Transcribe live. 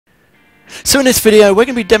So in this video we're going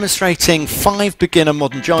to be demonstrating 5 beginner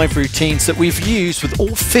Modern Jive routines that we've used with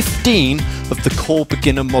all 15 of the core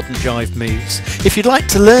beginner Modern Jive moves. If you'd like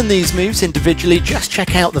to learn these moves individually, just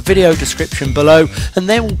check out the video description below and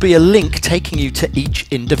there will be a link taking you to each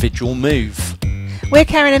individual move. We're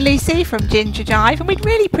Karen and Lucy from Ginger Jive, and we'd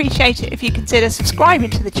really appreciate it if you consider subscribing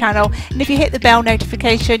to the channel, and if you hit the bell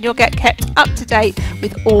notification you'll get kept up to date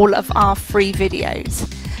with all of our free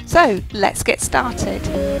videos. So let's get started.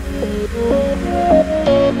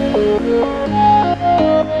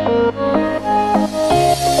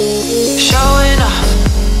 Showing off,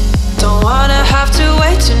 don't wanna have to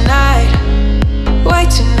wait tonight.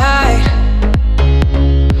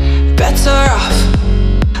 Better off